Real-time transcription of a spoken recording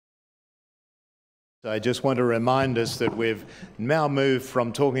I just want to remind us that we've now moved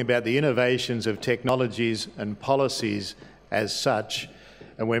from talking about the innovations of technologies and policies as such,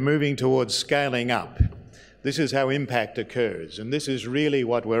 and we're moving towards scaling up. This is how impact occurs, and this is really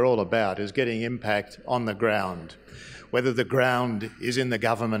what we're all about, is getting impact on the ground. Whether the ground is in the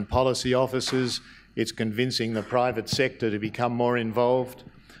government policy offices, it's convincing the private sector to become more involved,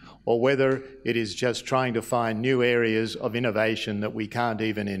 or whether it is just trying to find new areas of innovation that we can't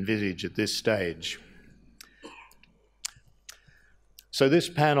even envisage at this stage. So this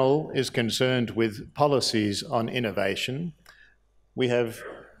panel is concerned with policies on innovation. We have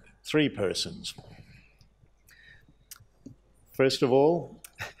three persons. First of all,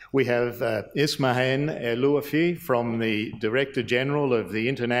 we have Ismahane Elouafi from the Director General of the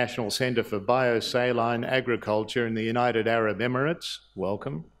International Centre for Biosaline Agriculture in the United Arab Emirates.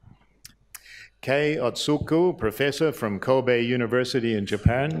 Welcome. Kei Otsuku, Professor from Kobe University in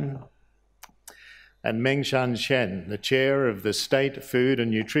Japan. And Mengshan Shen, the Chair of the State Food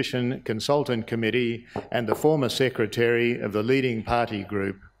and Nutrition Consultant Committee and the former Secretary of the leading party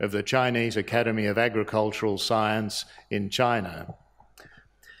group of the Chinese Academy of Agricultural Science in China.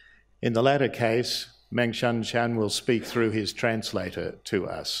 In the latter case, Mengshan Shen will speak through his translator to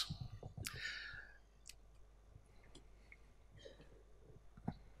us.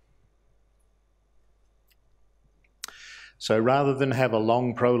 So rather than have a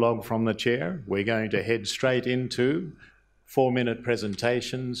long prologue from the chair, we're going to head straight into 4-minute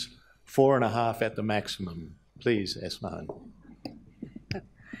presentations, 4.5 at the maximum. Please, Ismahane.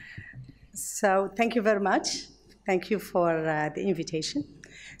 So thank you very much. Thank you for the invitation.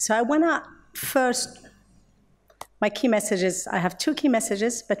 So I want to first, my key messages, I have 2 key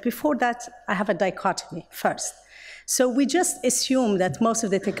messages, but before that, I have a dichotomy first. So we just assume that most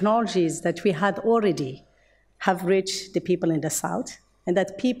of the technologies that we had already have reached the people in the South, and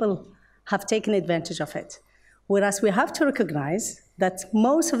that people have taken advantage of it. Whereas we have to recognize that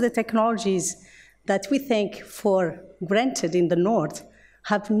most of the technologies that we take for granted in the North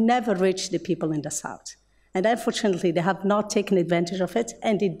have never reached the people in the South. And unfortunately, they have not taken advantage of it,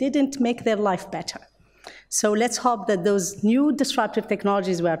 and it didn't make their life better. So let's hope that those new disruptive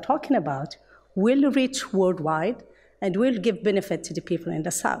technologies we are talking about will reach worldwide and will give benefit to the people in the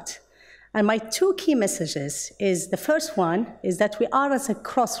South. And my 2 key messages is, the first one is that we are at a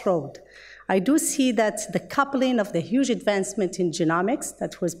crossroad. I do see that the coupling of the huge advancement in genomics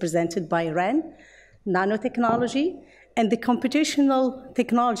that was presented by Ren, nanotechnology, and the computational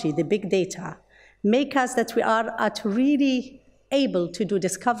technology, the big data, make us that we are at really able to do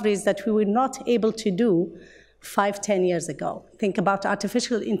discoveries that we were not able to do 5-10 years ago. Think about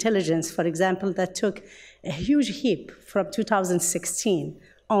artificial intelligence, for example, that took a huge leap from 2016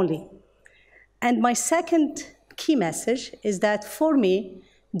 only. And my second key message is that for me,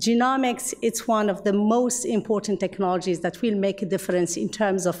 genomics is one of the most important technologies that will make a difference in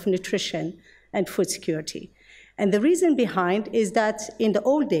terms of nutrition and food security. And the reason behind is that in the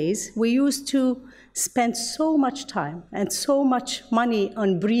old days, we used to spend so much time and so much money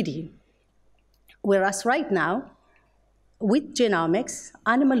on breeding. Whereas right now, with genomics,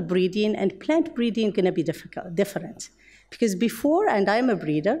 animal breeding and plant breeding are going to be different. Because before, and I'm a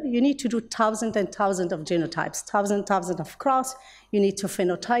breeder, you need to do thousands and thousands of genotypes, thousands of cross. You need to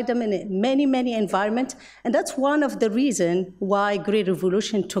phenotype them in many, many environments. And that's one of the reasons why Great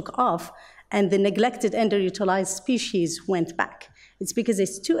Revolution took off and the neglected, underutilized species went back. It's because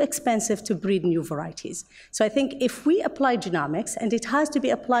it's too expensive to breed new varieties. So I think if we apply genomics, and it has to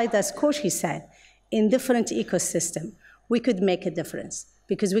be applied, as Koshi said, in different ecosystems, we could make a difference.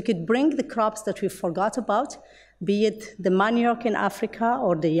 Because we could bring the crops that we forgot about, be it the manioc in Africa,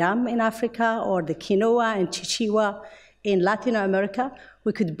 or the yam in Africa, or the quinoa and chichihua in Latin America.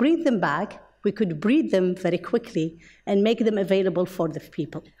 We could bring them back, we could breed them very quickly, and make them available for the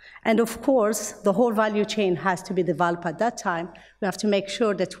people. And of course, the whole value chain has to be developed at that time. We have to make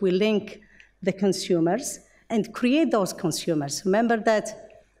sure that we link the consumers and create those consumers. Remember that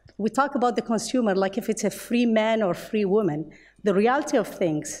we talk about the consumer like if it's a free man or free woman. The reality of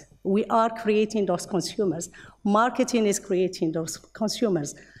things, we are creating those consumers. Marketing is creating those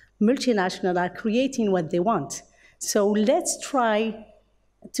consumers. Multinationals are creating what they want. So let's try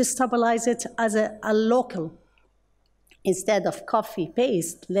to stabilize it as a local. Instead of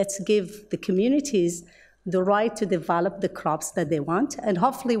copy-paste, let's give the communities the right to develop the crops that they want. And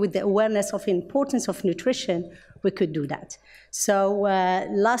hopefully with the awareness of the importance of nutrition, we could do that. So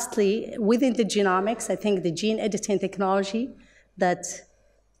lastly, within the genomics, I think the gene editing technology that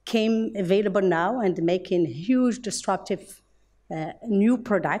came available now and making huge disruptive new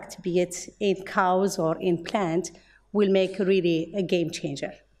product, be it in cows or in plant, will make really a game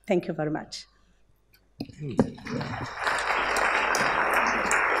changer. Thank you very much.